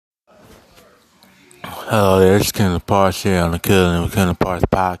Hello there, it's Kenneth Parks here on the Killing with Kenneth Parks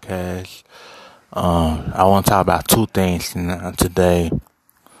podcast. I want to talk about two things today.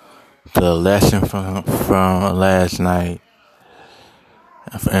 The lesson from last night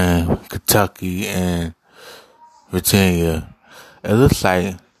in Kentucky and Virginia. It looks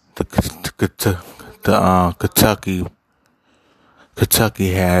like Kentucky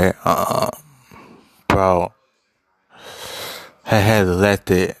bro had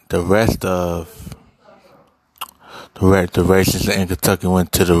elected the rest of the races in Kentucky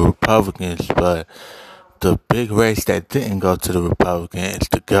went to the Republicans, but the big race that didn't go to the Republicans is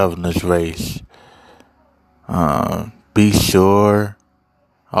the governor's race. Be sure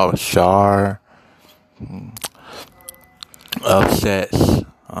or Shar upsets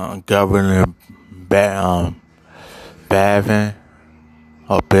Governor Bavin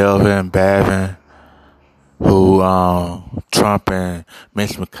or Belvin Bavin, who Trump and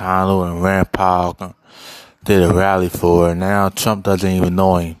Mitch McConnell and Rand Paul did a rally for. Now Trump doesn't even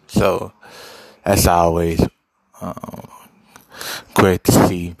know him, so that's always great to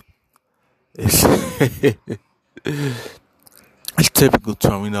see. It's it's typical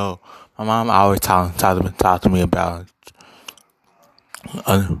Trump, My mom always talk to me about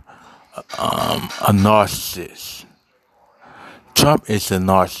a narcissist. Trump is a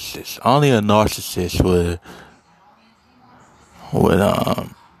narcissist. Only a narcissist would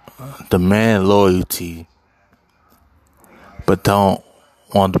demand loyalty, but don't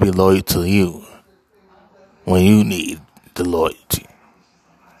want to be loyal to you when you need the loyalty.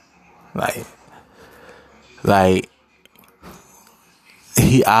 Like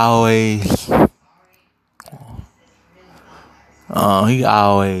he always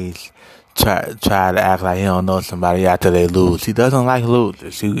try to act like he don't know somebody after they lose. He doesn't like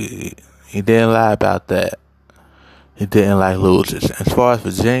losers. He didn't lie about that. He didn't like losers. As far as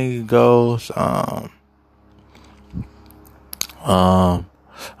Virginia goes,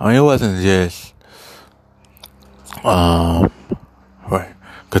 it wasn't just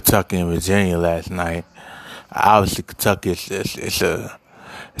Kentucky and Virginia last night. Obviously, Kentucky is a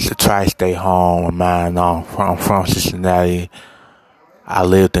tri-state home of mine. I'm from Cincinnati. I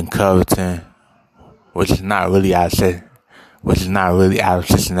lived in Covington, which is not really out of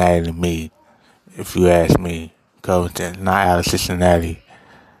Cincinnati to me. If you ask me, Covington not out of Cincinnati,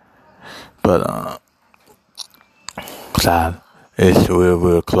 but it's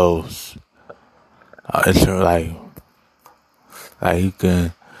real close. It's like you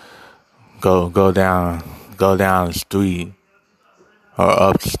can go down the street or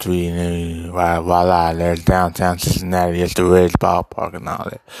up the street and voila, there's downtown Cincinnati. It's the Reds ballpark and all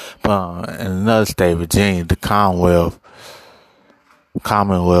that. But in another state, Virginia, the Commonwealth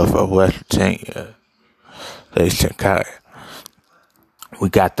of West Virginia, we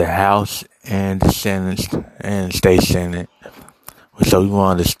got the House and the Senate and the state Senate. So we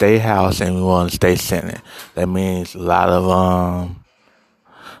want the state House and we want the state Senate. That means a lot of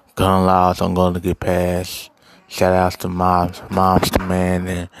gun laws are going to get passed. Shout outs to Moms to Man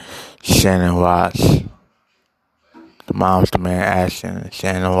and Shannon Watts. The Moms to Man action and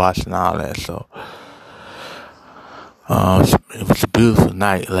Shannon Watts and all that. So it was a beautiful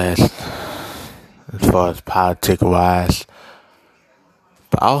night as far as politics wise,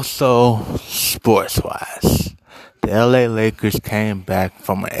 but also sports wise. The LA Lakers came back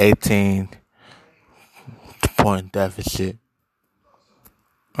from an 18-point deficit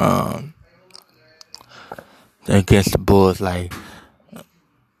against the Bulls. It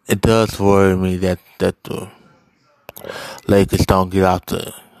does worry me that the Lakers don't get out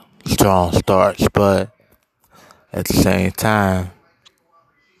the strong starts, but at the same time,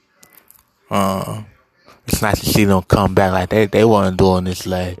 it's nice to see them come back like they weren't doing this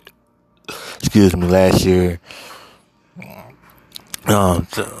last year.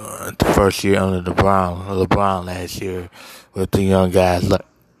 The first year under LeBron last year, with the young guys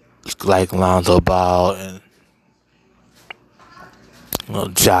like Lonzo Ball and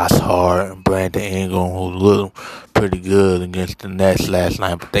Josh Hart and Brandon Ingram, who looked pretty good against the Nets last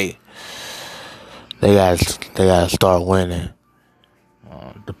night, but they gotta start winning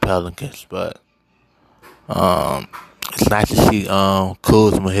the Pelicans. But it's nice to see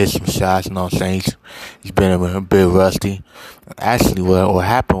Kuzma hit some shots. You know what I'm saying? He's been a bit rusty. Actually, what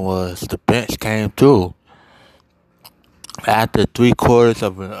happened was the bench came through. After 3/4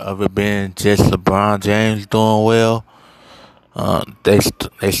 of it being just LeBron James doing well, they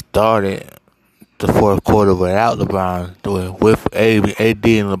started the fourth quarter without LeBron, with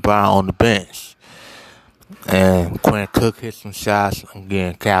AD and LeBron on the bench. And Quinn Cook hit some shots.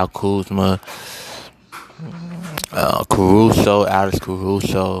 Again, Kyle Kuzma, Alex Caruso,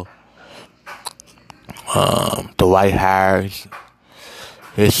 Dwight Howard,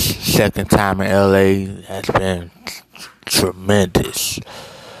 his second time in LA has been tremendous.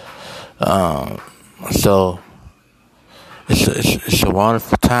 So it's a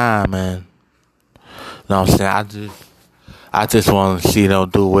wonderful time, man. You know what I'm saying? I just want to see them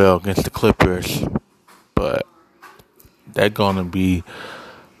do well against the Clippers, but they're gonna be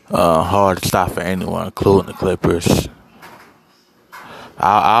hard to stop for anyone, including the Clippers.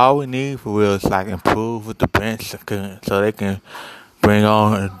 All we need for real is like improve with the bench so they can bring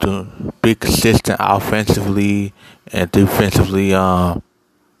on and be consistent offensively and defensively.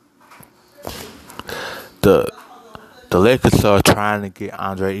 The Lakers are trying to get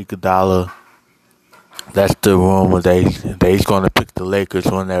Andre Iguodala. That's the rumor. They's going to pick the Lakers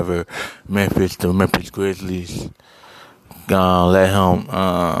whenever the Memphis Grizzlies gonna let him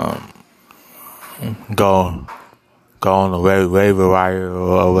go on the waiver wire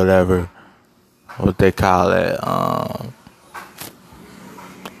or whatever, what they call it.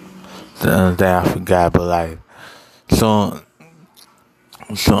 The other day I forgot, but like soon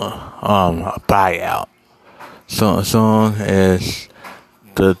a buyout. Soon as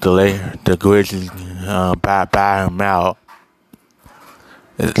the Grizzlies buy him out,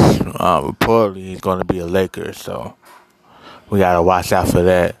 it's reportedly he's going to be a Laker. So we gotta watch out for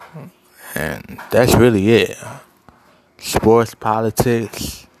that. And that's really it. Sports,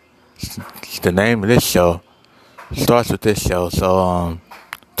 politics. It's the name of this show. Starts with this show. So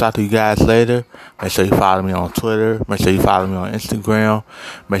talk to you guys later. Make sure you follow me on Twitter. Make sure you follow me on Instagram.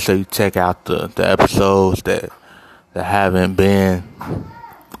 Make sure you check out the episodes that haven't been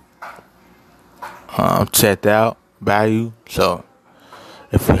checked out by you. So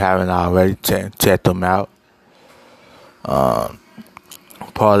if you haven't already, check them out.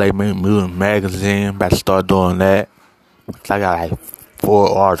 Parlay Music Magazine, about to start doing that. I got like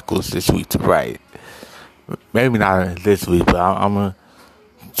 4 articles this week to write. Maybe not this week, but I'm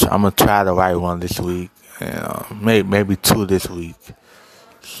gonna try to write one this week, and maybe 2 this week.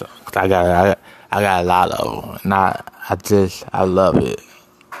 So I got a lot of them, and I love it.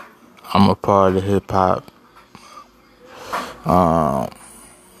 I'm a part of the hip hop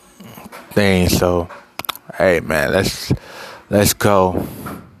thing, so hey man, let's go.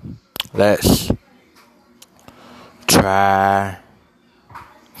 Let's try.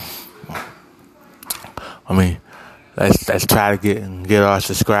 Let's try to get our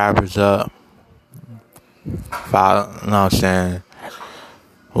subscribers up. Follow, you know what I'm saying?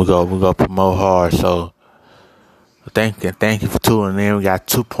 We go promote hard. So thank you for tuning in. We got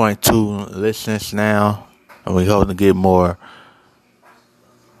 2.2 listeners now, and we hope to get more.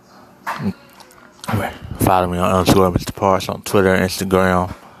 Follow me on _Mr. Parks on Twitter and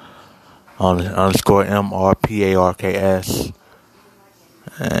Instagram on _MRPARKS.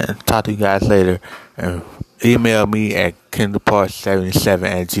 And talk to you guys later. And email me at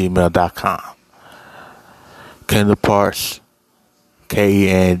KendallParks77@gmail.com. Kendall Parks,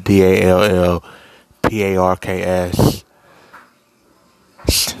 KENDALLPARKS,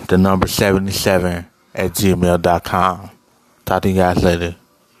 the number 77@gmail.com. Talk to you guys later.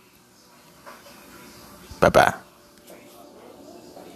 Bye-bye.